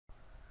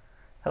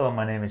Hello,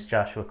 my name is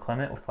Joshua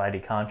Clement with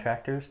Lighty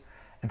Contractors,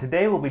 and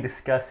today we'll be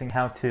discussing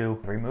how to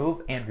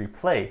remove and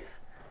replace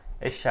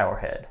a shower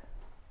head.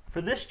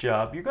 For this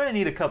job, you're going to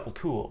need a couple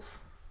tools: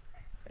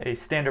 a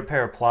standard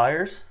pair of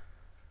pliers,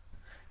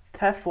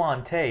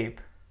 Teflon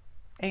tape,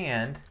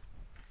 and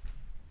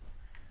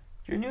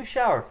your new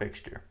shower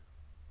fixture.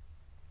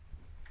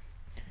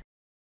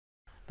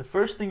 The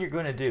first thing you're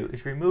going to do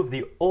is remove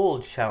the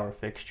old shower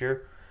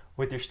fixture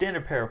with your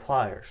standard pair of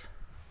pliers.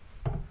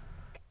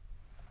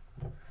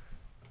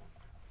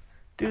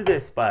 Do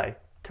this by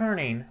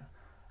turning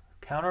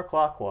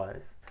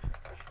counterclockwise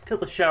till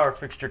the shower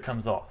fixture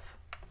comes off.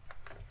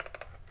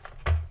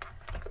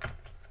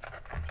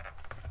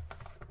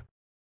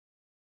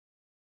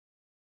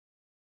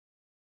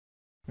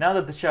 Now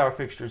that the shower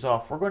fixture is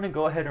off, we're going to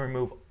go ahead and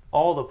remove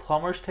all the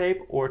plumber's tape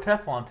or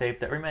Teflon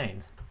tape that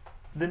remains.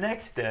 The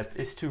next step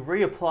is to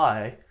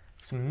reapply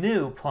some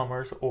new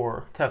plumber's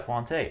or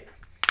Teflon tape.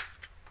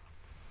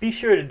 Be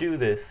sure to do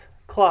this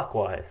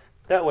clockwise.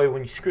 That way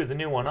when you screw the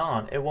new one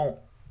on, it won't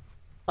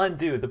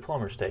undo the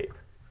plumber's tape.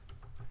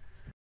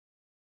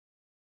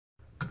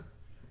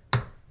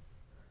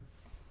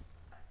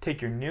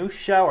 Take your new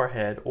shower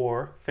head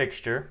or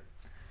fixture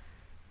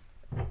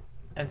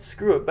and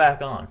screw it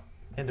back on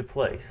into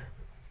place.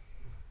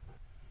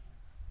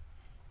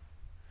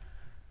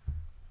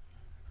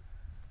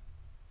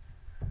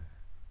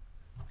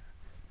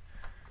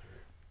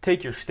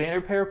 Take your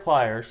standard pair of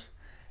pliers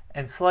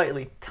and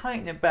slightly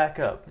tighten it back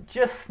up,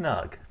 just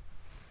snug.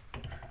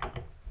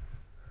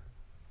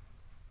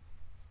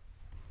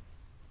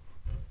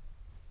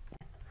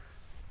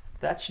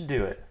 That should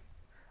do it.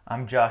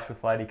 I'm Josh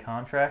with Lighty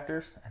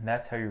Contractors, and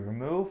that's how you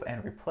remove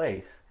and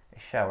replace a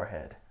shower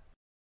head.